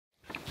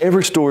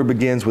Every story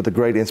begins with a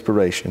great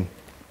inspiration.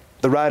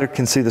 The writer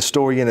can see the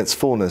story in its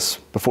fullness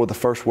before the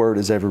first word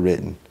is ever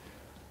written.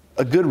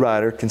 A good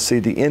writer can see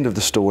the end of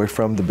the story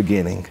from the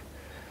beginning.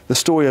 The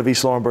story of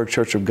East Laurinburg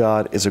Church of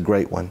God is a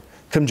great one.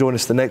 Come join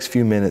us the next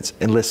few minutes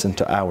and listen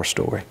to our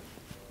story.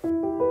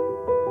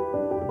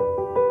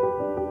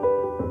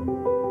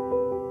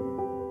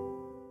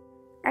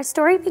 Our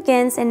story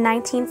begins in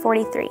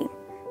 1943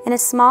 in a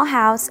small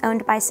house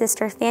owned by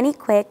Sister Fanny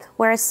Quick,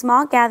 where a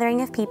small gathering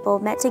of people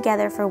met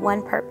together for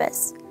one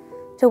purpose: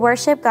 to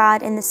worship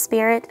God in the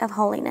spirit of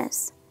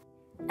holiness.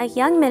 A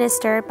young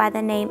minister by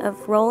the name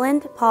of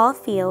Roland Paul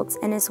Fields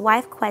and his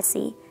wife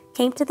Quessy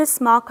came to the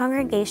small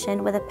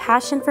congregation with a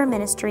passion for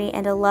ministry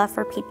and a love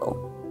for people.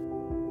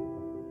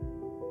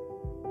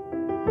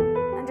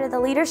 Under the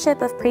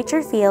leadership of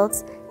Preacher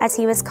Fields, as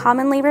he was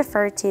commonly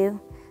referred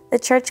to, the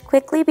church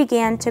quickly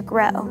began to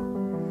grow.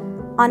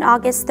 On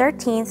August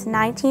 13,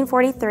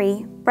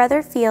 1943,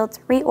 Brother Fields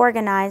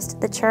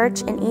reorganized the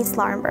church in East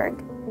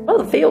Laurinburg.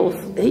 Brother Fields,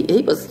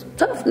 he was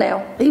tough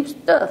now. He was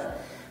tough,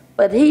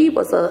 but he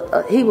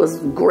was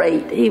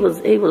great. He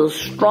was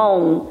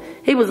strong.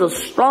 He was a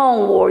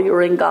strong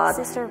warrior in God.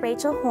 Sister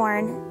Rachel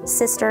Horn,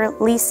 Sister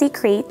Lisi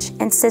Creech,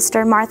 and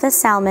Sister Martha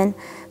Salmon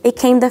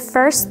became the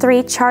first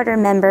 3 charter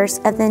members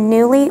of the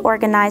newly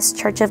organized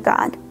Church of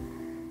God.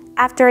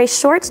 After a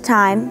short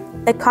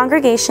time, the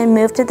congregation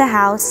moved to the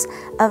house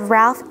of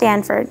Ralph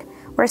Danford,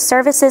 where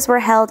services were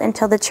held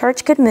until the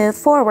church could move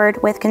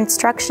forward with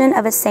construction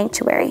of a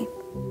sanctuary.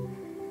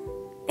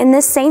 In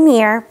this same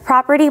year,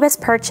 property was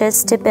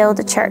purchased to build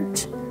a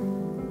church.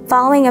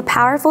 Following a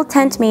powerful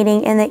tent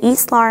meeting in the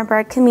East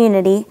Laurinburg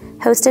community,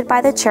 hosted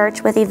by the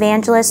church with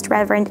evangelist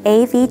Reverend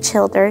A.V.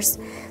 Childers,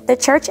 the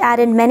church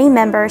added many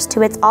members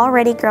to its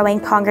already growing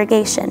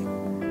congregation.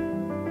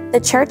 The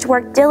church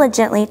worked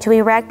diligently to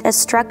erect a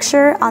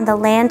structure on the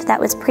land that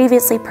was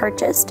previously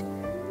purchased.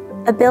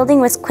 A building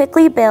was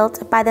quickly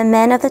built by the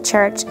men of the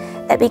church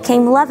that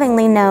became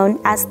lovingly known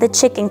as the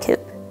Chicken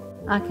Coop.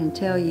 I can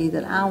tell you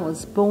that I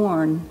was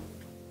born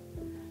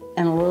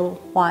in a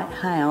little white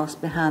house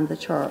behind the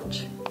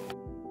church.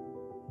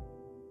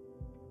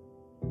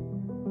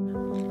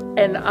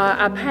 And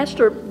I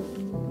pastored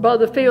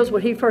Brother Fields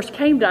when he first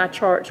came to our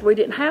church. We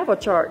didn't have a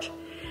church.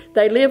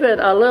 They live in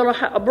a little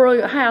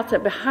brilliant house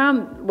that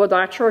behind where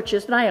our church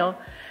is now,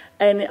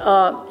 and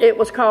it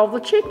was called the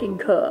Chicken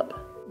Coop.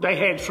 They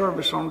had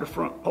service on the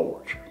front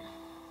porch,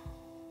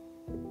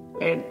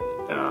 and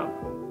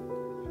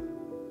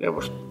there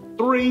was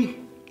 3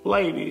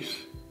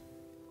 ladies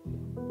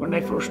when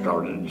they first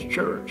started the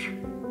church,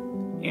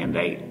 and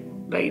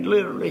they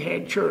literally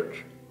had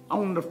church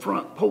on the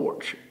front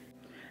porch.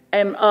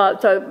 And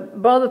so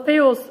Brother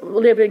Fields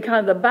lived in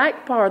kind of the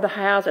back part of the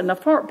house, and the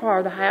front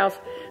part of the house,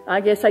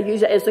 I guess they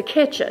use it as a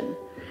kitchen.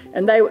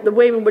 And the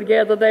women would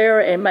gather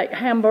there and make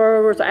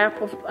hamburgers,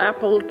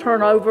 apple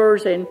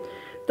turnovers, and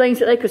things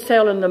that they could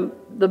sell in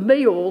the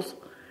meals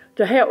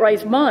to help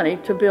raise money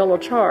to build a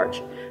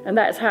church. And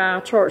that's how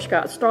our church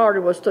got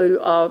started, was through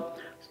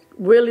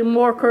willing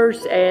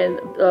workers and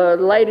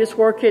ladies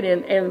working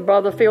in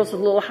Brother Fields'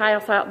 little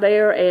house out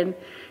there, and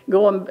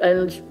going,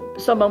 and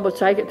someone would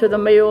take it to the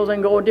mills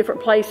and go in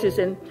different places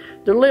in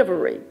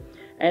delivery.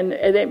 And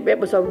it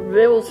was a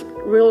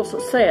real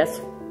success.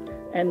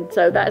 And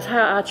so that's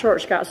how our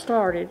church got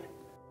started.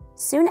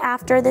 Soon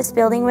after this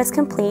building was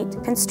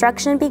complete,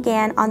 construction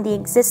began on the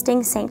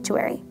existing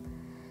sanctuary.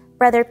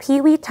 Brother Pee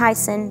Wee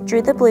Tyson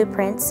drew the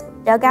blueprints,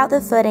 dug out the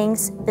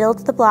footings,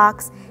 built the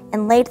blocks,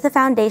 and laid the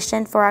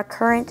foundation for our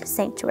current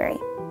sanctuary.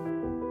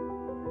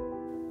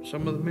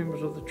 Some of the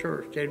members of the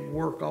church, they'd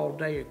work all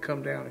day and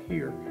come down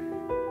here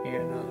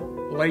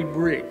and lay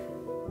brick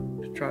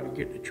to try to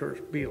get the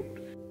church built.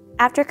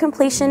 After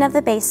completion of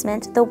the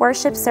basement, the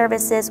worship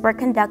services were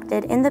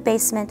conducted in the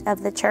basement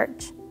of the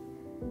church.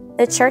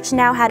 The church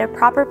now had a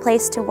proper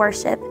place to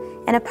worship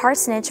and a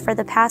parsonage for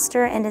the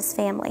pastor and his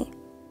family.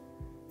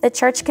 The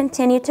church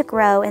continued to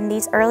grow in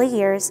these early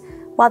years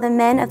while the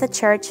men of the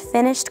church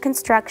finished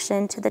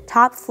construction to the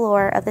top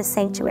floor of the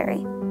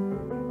sanctuary.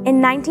 In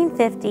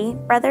 1950,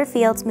 Brother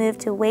Fields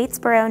moved to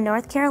Waitsboro,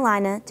 North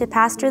Carolina to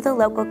pastor the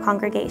local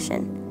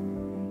congregation.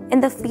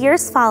 In the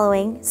years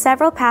following,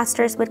 several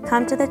pastors would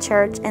come to the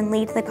church and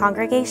lead the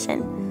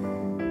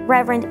congregation.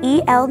 Reverend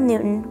E.L.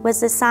 Newton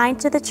was assigned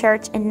to the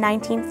church in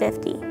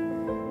 1950.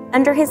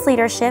 Under his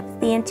leadership,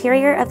 the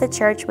interior of the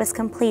church was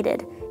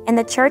completed, and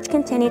the church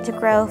continued to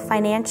grow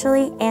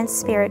financially and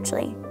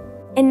spiritually.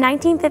 In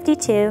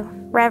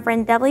 1952,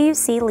 Reverend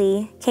W.C.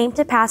 Lee came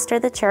to pastor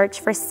the church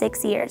for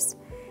 6 years.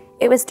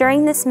 It was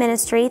during this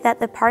ministry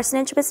that the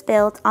parsonage was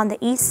built on the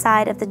east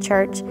side of the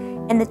church,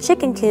 and the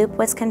chicken coop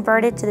was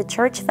converted to the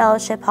church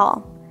fellowship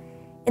hall.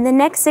 In the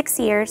next 6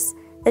 years,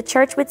 the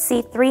church would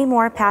see 3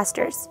 more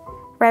pastors.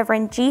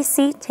 Reverend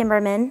G.C.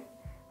 Timberman,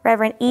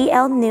 Reverend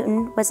E.L.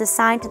 Newton was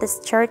assigned to this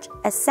church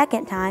a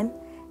second time,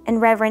 and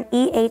Reverend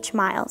E.H.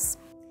 Miles.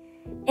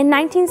 In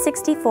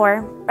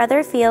 1964,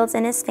 Brother Fields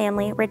and his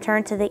family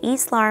returned to the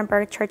East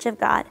Laurinburg Church of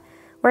God,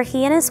 where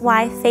he and his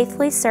wife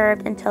faithfully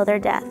served until their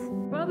death.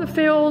 Brother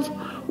Fields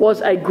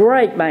was a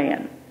great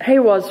man. he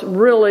was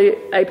really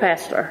a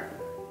pastor.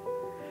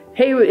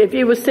 If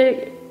you were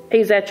sick,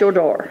 he's at your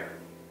door.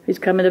 He's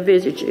coming to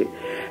visit you.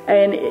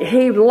 And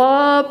he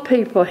loved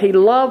people. He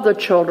loved the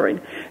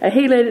children. And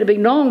he let it be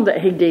known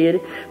that he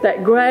did.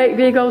 That great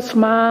big old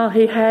smile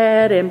he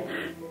had. And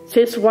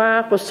his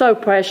wife was so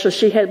precious.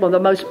 She had one of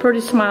the most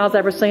pretty smiles I've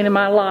ever seen in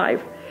my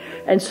life.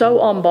 And so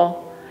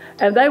humble.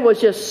 And they were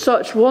just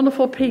such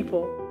wonderful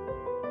people.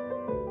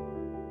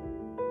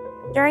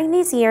 During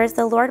these years,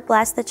 the Lord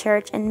blessed the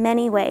church in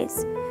many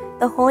ways.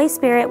 The Holy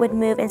Spirit would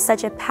move in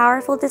such a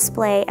powerful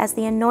display as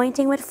the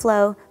anointing would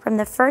flow from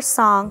the first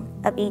song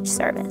of each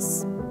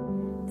service.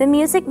 The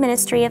music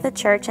ministry of the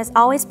church has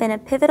always been a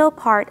pivotal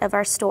part of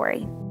our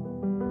story.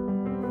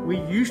 We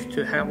used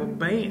to have a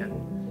band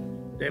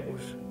that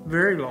was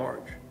very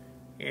large,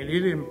 and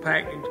it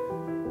impacted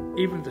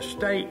even the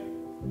state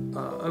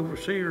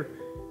overseer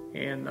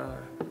and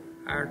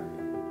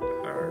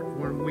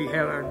when we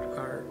had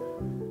our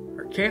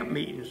camp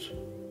meetings,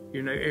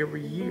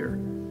 every year.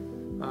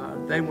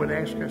 They would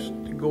ask us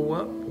to go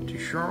up to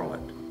Charlotte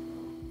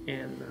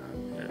and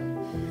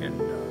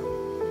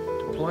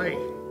to play.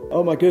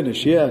 Oh my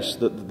goodness, yes,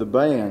 the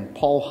band,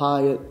 Paul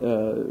Hyatt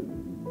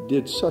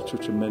did such a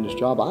tremendous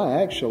job.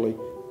 I actually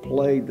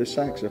played the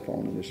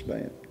saxophone in this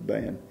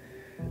band.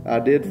 I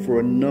did for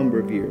a number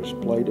of years,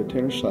 played a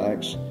tenor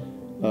sax.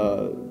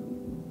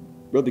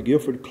 Brother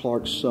Guilford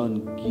Clark's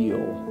son,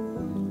 Gil,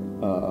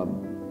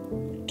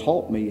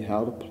 taught me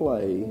how to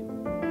play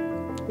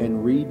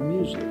and read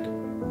music.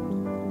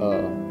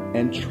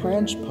 And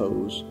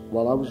transpose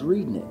while I was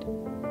reading it,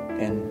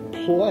 and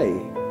play.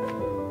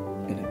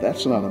 And if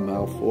that's not a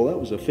mouthful, that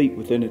was a feat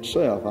within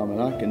itself. I mean,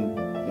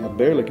 I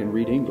barely can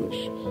read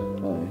English.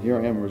 Here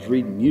I am, was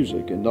reading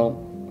music, and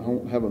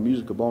don't have a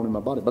musical bone in my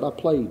body. But I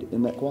played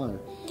in that choir,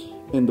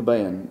 in the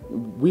band.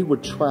 We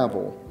would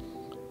travel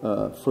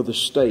for the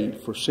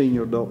state for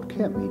senior adult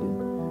camp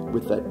meeting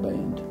with that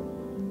band,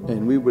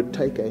 and we would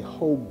take a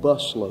whole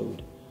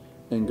busload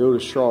and go to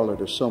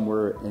Charlotte or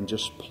somewhere and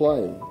just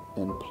play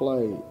and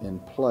play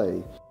and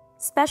play.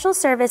 Special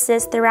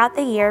services throughout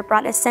the year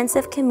brought a sense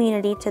of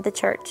community to the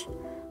church.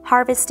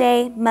 Harvest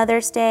Day,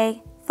 Mother's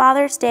Day,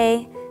 Father's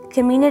Day,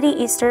 community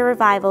Easter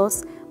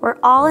revivals were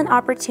all an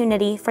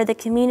opportunity for the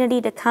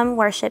community to come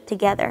worship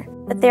together.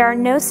 But there are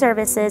no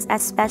services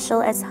as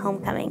special as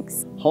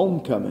homecomings.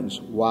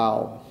 Homecomings,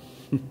 wow.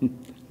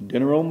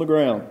 Dinner on the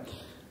ground.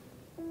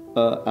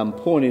 I'm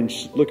pointing,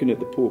 looking at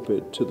the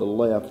pulpit to the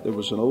left. There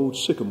was an old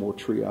sycamore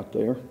tree out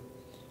there,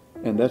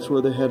 and that's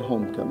where they had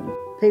homecoming.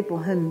 People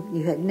whom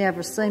you had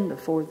never seen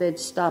before, they'd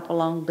stop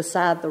along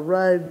beside the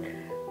road.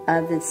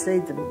 They'd see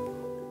the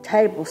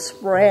table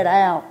spread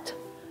out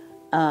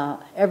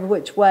every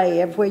which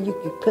way. Everywhere you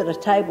could put a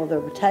table, there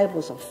were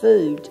tables of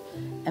food,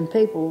 and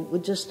people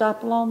would just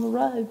stop along the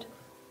road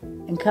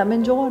and come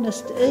and join us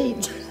to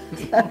eat.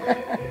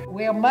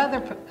 Well,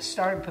 Mother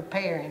started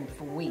preparing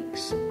for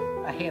weeks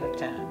ahead of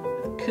time.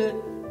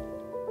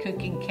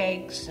 Cooking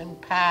cakes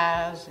and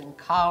pies and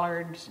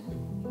collards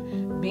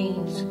and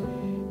beans.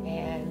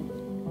 And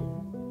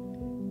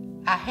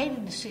I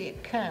hated to see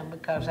it come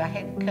because I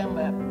had to come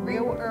up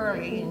real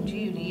early and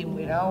Judy and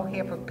we'd all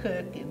help her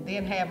cook and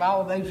then have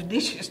all those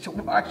dishes to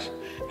wash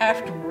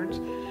afterwards.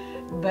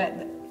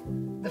 But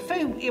the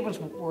food, it was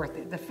worth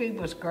it. The food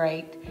was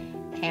great.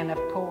 And of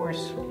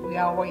course, we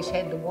always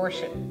had the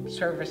worship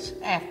service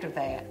after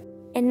that.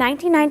 In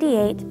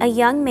 1998, a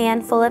young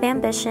man full of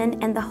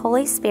ambition and the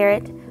Holy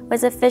Spirit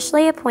was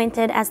officially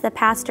appointed as the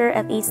pastor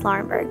of East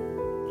Laurinburg.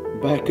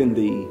 Back in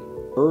the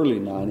early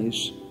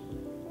 90s,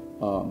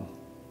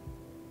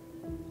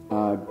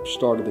 I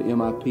started the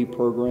MIP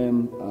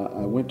program.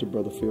 I went to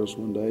Brother Fields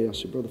one day. I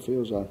said, Brother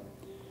Fields, I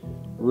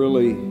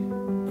really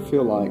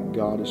feel like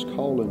God is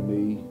calling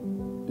me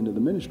into the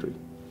ministry.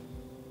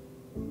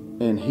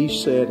 And he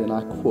said, and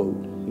I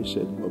quote, he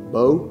said, well,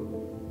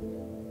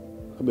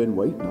 Bo, I've been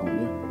waiting on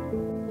you.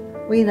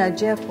 Well, you know,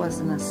 Jeff was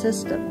an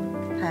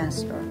assistant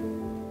pastor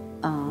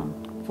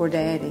for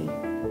Daddy,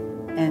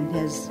 and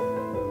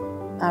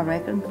I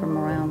reckon from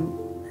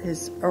around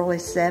his early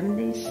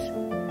 70s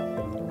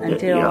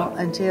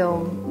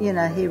until you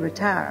know, he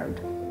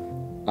retired.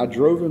 I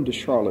drove him to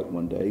Charlotte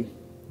one day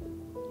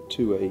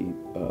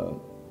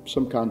to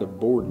some kind of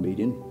board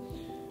meeting,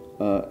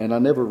 and I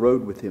never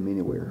rode with him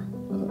anywhere.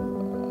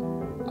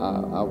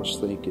 I was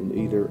thinking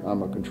either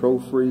I'm a control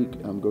freak,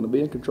 I'm going to be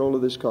in control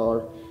of this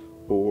car,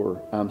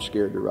 or I'm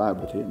scared to ride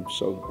with him,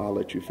 so I'll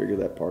let you figure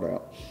that part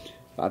out.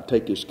 I'd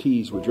take his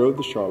keys. We drove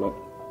to Charlotte.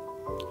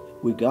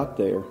 We got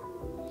there,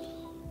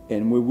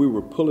 and when we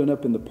were pulling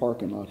up in the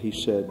parking lot, he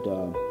said,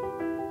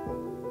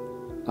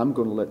 I'm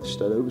going to let the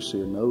state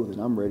overseer know that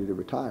I'm ready to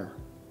retire.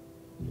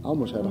 I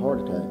almost had a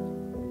heart attack.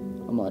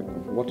 I'm like,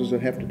 what does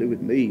that have to do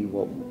with me?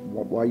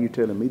 Why are you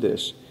telling me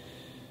this?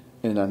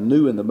 And I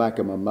knew in the back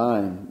of my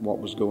mind what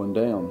was going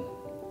down.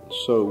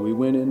 So we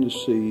went in to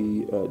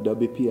see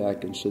W.P.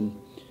 Atkinson,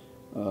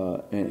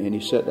 and he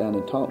sat down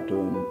and talked to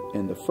him.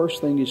 And the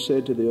first thing he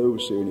said to the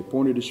overseer, and he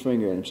pointed his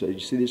finger at him and said, you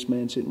see this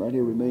man sitting right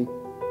here with me?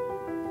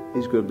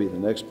 he's going to be the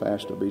next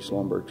pastor of East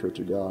Laurinburg Church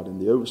of God. And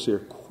the overseer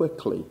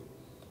quickly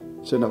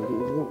said,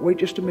 no, wait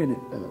just a minute,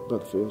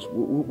 Brother Phils.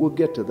 We'll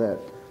get to that.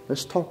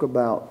 Let's talk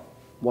about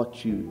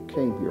what you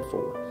came here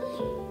for.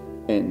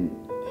 And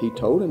he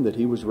told him that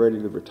he was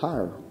ready to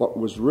retire. What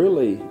was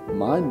really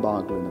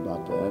mind-boggling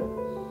about that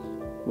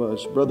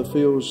was Brother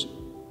Phils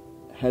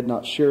had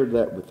not shared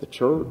that with the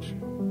Church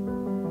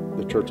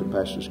and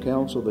Pastors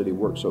Council that he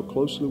worked so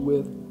closely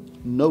with.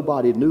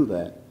 Nobody knew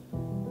that.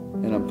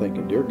 And I'm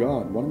thinking, dear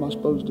God, what am I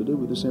supposed to do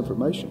with this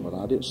information? But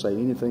I didn't say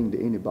anything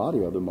to anybody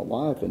other than my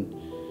wife, and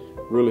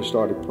really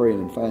started praying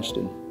and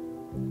fasting.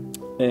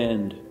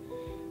 And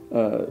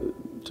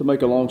to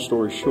make a long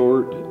story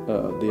short,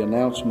 the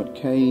announcement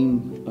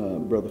came.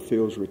 Brother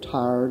Phil's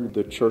retired.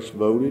 The church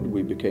voted.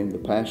 We became the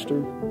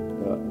pastor.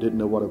 Didn't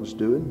know what I was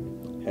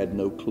doing. Had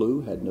no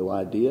clue. Had no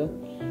idea.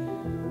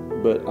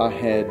 But I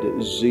had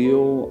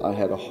zeal. I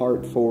had a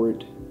heart for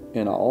it.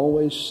 And I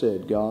always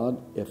said, God,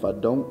 if I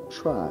don't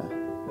try,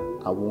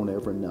 I won't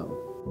ever know.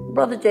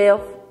 Brother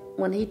Jeff,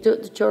 when he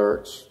took the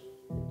church,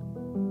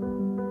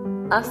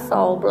 I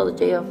saw Brother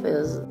Jeff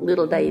as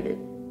little David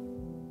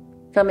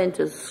come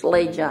into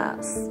slay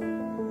giants.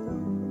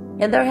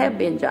 And there have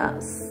been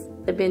giants.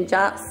 There have been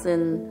giants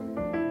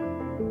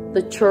in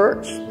the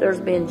church. There's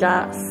been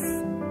giants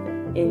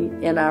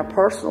in our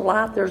personal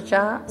life. There's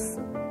giants.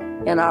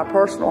 In our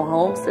personal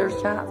homes, there's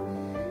giants.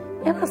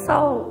 And I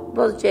saw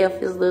Brother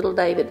Jeff as little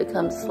David to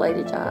come to slay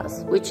the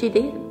giants, which he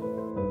did.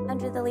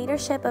 Under the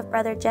leadership of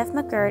Brother Jeff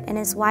McGirt and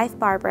his wife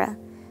Barbara,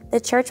 the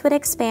church would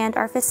expand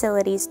our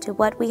facilities to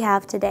what we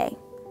have today.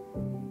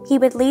 He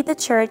would lead the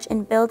church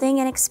in building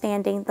and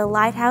expanding the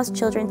Lighthouse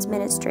Children's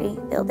Ministry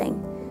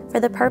building for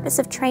the purpose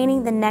of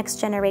training the next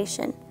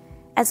generation,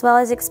 as well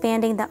as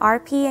expanding the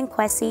RP and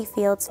Quessy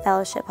Fields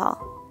Fellowship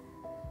Hall.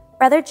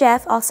 Brother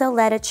Jeff also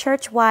led a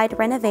church-wide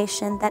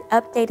renovation that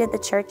updated the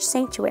church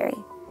sanctuary.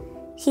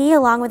 He,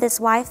 along with his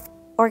wife,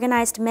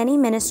 organized many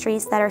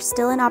ministries that are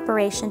still in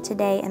operation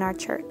today in our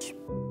church.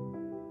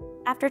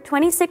 After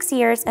 26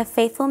 years of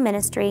faithful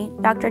ministry,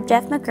 Dr.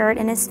 Jeff McGirt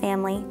and his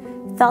family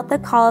felt the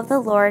call of the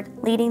Lord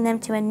leading them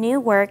to a new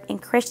work in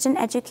Christian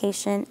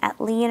education at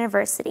Lee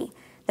University,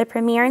 the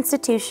premier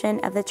institution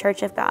of the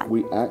Church of God.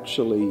 We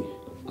actually,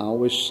 I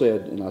always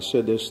said, and I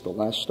said this the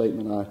last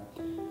statement I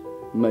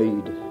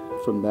made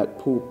from that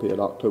pulpit,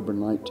 October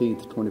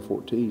 19th,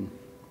 2014,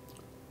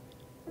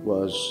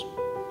 was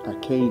I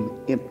came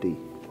empty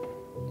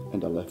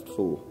and I left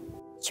full.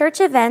 Church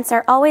events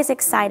are always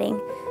exciting,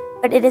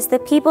 but it is the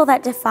people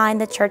that define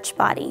the church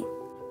body.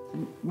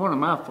 One of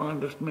my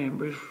fondest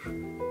memories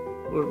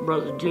was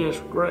Brother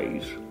Jess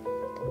Grace.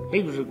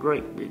 He was a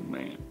great big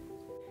man.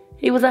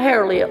 He was a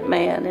hair-lip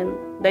man,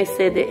 and they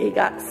said that he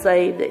got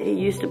saved, that he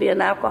used to be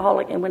an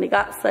alcoholic, and when he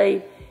got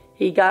saved,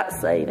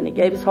 and he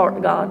gave his heart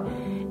to God.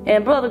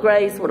 And Brother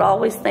Grace would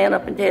always stand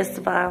up and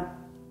testify.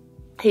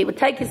 He would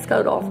take his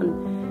coat off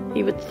and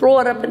he would throw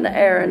it up in the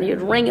air and he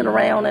would ring it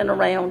around and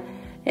around.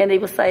 And he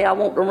would say, I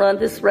want to run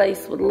this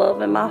race with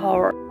love in my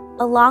heart.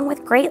 Along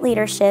with great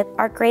leadership,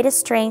 our greatest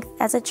strength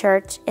as a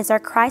church is our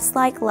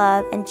Christ-like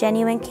love and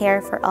genuine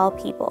care for all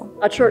people.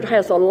 Our church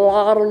has a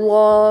lot of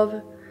love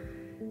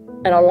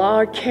and a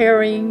lot of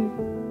caring,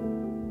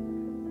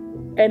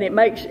 and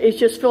it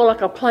just feel like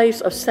a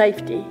place of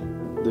safety.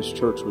 This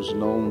church was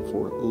known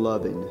for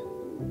loving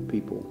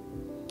people.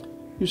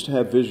 Used to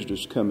have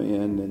visitors come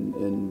in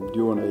and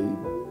during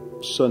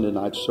a Sunday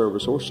night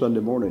service or Sunday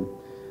morning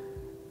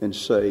and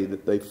say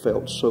that they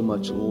felt so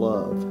much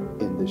love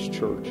in this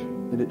church.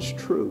 And it's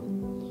true.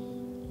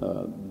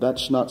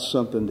 That's not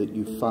something that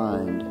you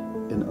find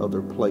in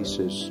other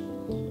places.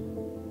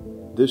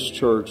 This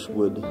church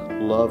would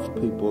love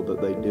people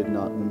that they did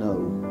not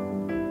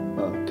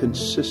know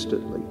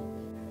consistently.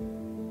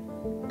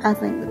 I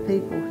think the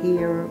people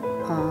here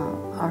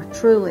are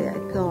truly a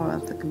pillar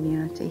of the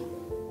community.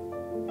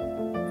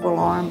 For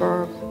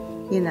Laurinburg,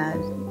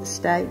 the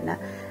state,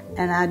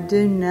 and I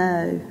do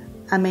know,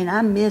 I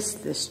miss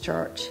this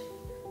church,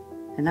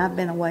 and I've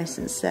been away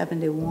since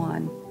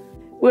 '71.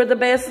 We're the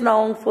best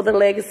known for the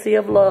legacy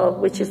of love,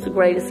 which is the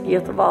greatest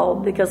gift of all,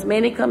 because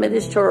many come in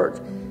this church,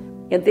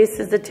 and this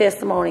is the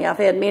testimony. I've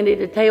had many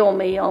to tell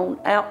me on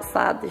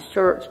outside this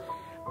church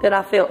that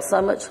I felt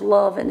so much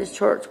love in this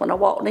church when I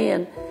walked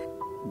in.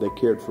 They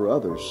cared for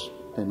others,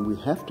 and we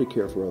have to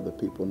care for other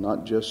people,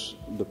 not just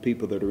the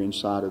people that are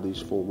inside of these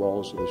four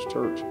walls of this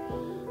church,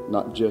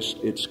 not just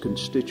its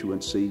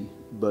constituency,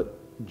 but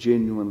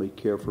genuinely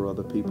care for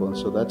other people. And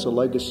so that's a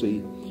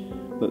legacy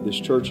that this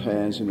church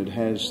has, and it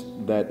has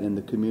that in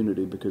the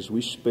community, because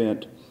we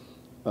spent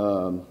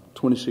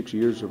 26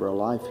 years of our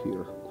life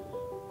here.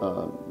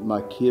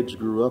 My kids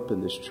grew up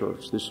in this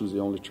church. This was the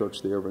only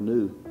church they ever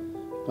knew.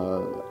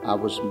 I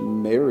was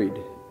married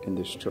in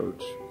this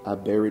church. I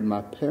buried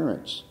my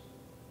parents.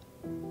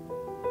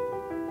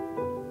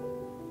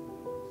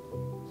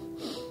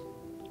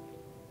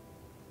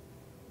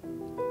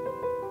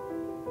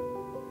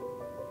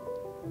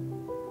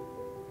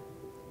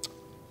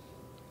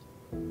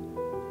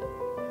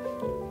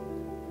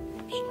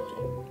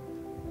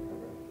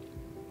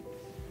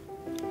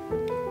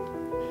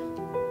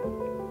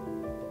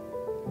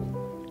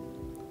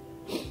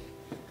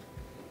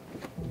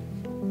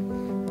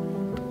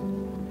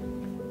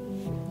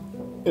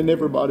 and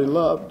everybody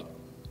loved.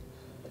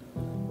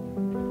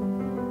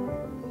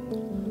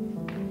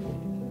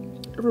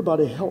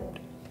 Everybody helped.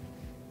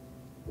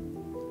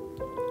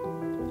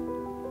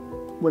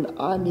 When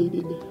I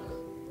needed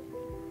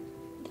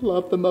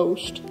love the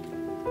most,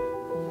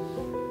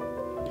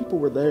 people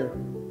were there.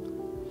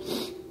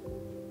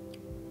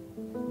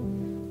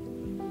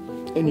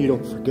 And you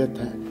don't forget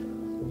that.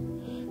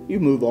 You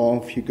move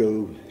on if you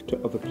go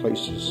to other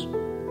places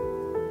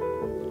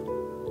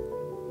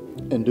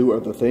and do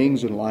other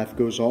things and life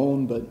goes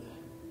on, but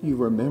you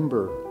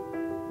remember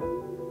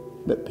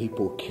that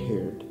people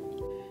cared.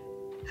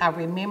 I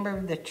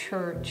remember the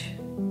church,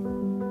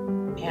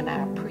 and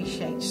I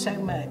appreciate so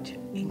much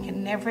and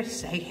can never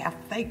say how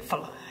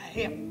thankful I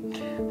am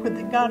when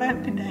they got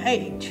up in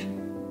age.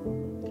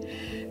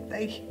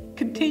 They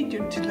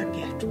continued to look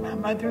after my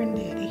mother and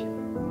daddy,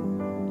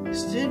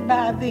 stood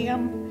by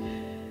them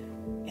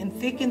in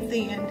thick and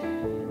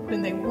thin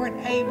when they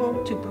weren't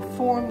able to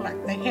perform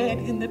like they had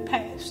in the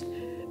past.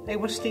 They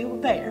were still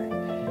there.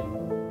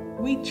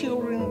 We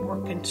children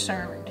were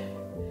concerned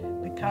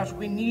because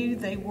we knew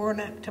they weren't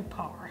up to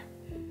par.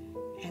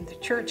 And the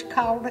church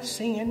called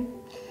us in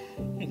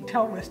and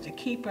told us to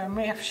keep our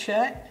mouth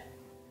shut,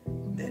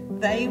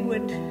 that they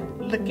would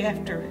look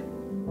after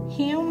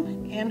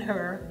him and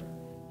her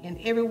in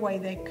every way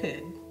they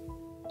could.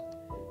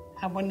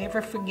 I will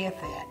never forget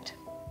that.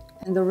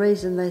 And the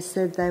reason they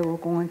said they were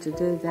going to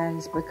do that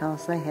is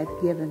because they had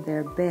given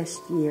their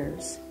best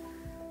years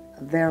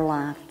of their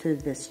life to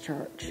this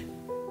church.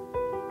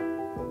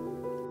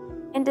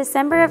 In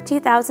December of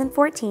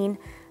 2014,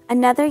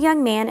 another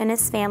young man and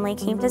his family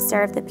came to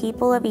serve the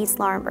people of East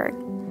Laurinburg.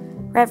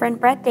 Reverend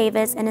Brett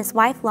Davis and his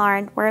wife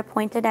Lauren were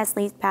appointed as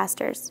lead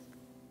pastors.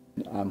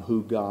 I'm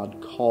who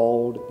God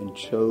called and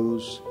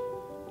chose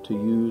to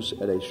use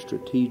at a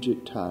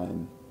strategic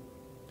time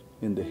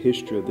in the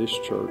history of this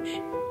church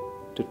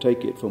to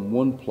take it from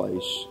one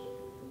place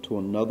to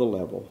another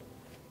level.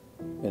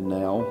 And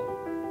now,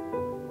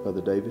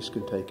 Brother Davis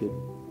can take it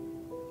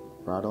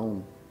right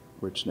on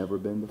where it's never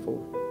been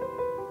before.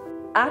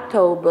 I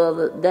told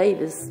Brother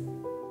Davis,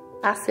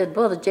 I said,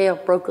 Brother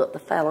Jeff broke up the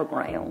fallow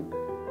ground.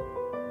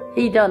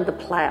 He done the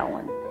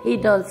plowing. He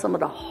done some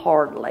of the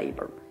hard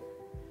labor.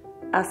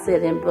 I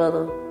said, and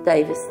Brother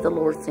Davis, the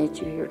Lord sent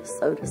you here to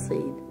sow the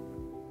seed.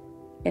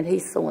 And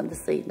he's sowing the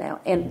seed now.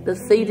 And the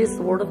seed is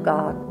the Word of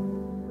God.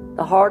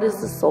 The heart is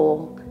the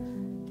soil.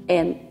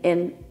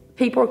 And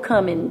people are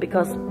coming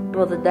because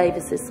Brother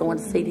Davis is sowing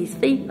the seed. He's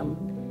feeding them.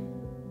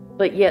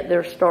 But yet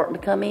they're starting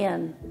to come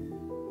in.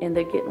 And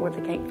they're getting where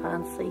they can't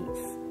find seats.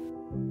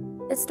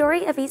 The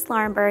story of East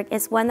Laurinburg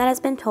is one that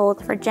has been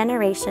told for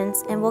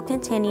generations and will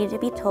continue to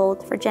be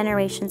told for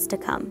generations to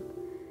come.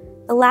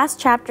 The last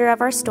chapter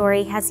of our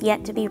story has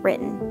yet to be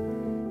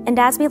written. And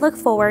as we look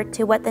forward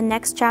to what the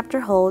next chapter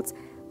holds,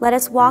 let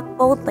us walk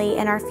boldly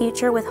in our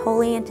future with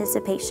holy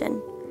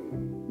anticipation.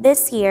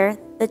 This year,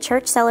 the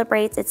church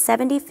celebrates its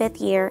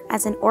 75th year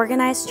as an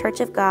organized Church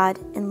of God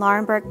in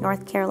Laurinburg,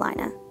 North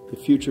Carolina. The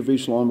future of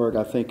East Laurinburg,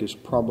 I think, is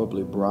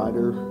probably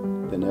brighter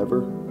than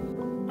ever.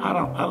 I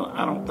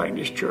don't think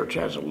this church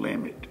has a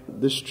limit.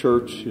 This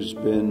church has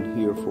been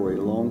here for a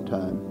long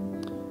time,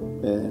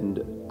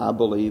 and I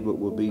believe it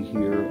will be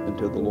here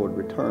until the Lord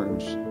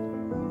returns.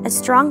 A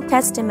strong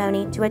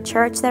testimony to a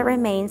church that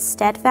remains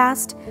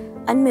steadfast,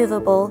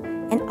 unmovable,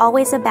 and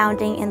always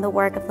abounding in the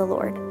work of the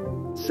Lord.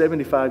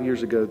 75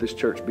 years ago, this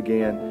church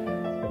began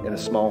in a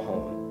small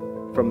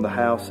home. From the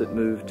house, it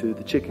moved to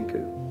the chicken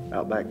coop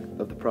out back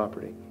of the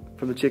property.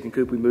 From the chicken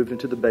coop, we moved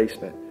into the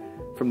basement.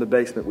 From the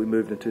basement, we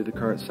moved into the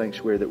current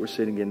sanctuary that we're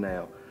sitting in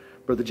now.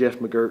 Brother Jeff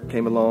McGirt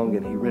came along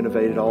and he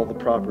renovated all the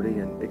property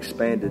and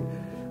expanded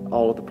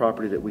all of the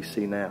property that we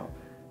see now.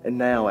 And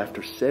now,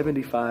 after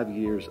 75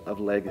 years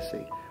of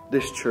legacy,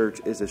 this church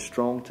is as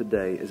strong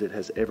today as it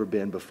has ever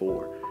been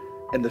before.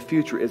 And the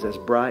future is as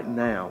bright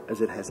now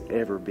as it has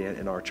ever been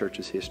in our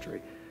church's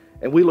history.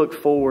 And we look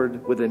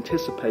forward with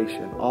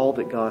anticipation all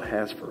that God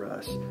has for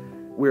us.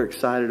 We're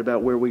excited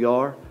about where we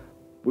are.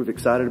 We're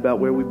excited about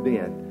where we've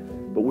been.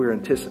 But we're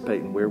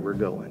anticipating where we're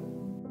going.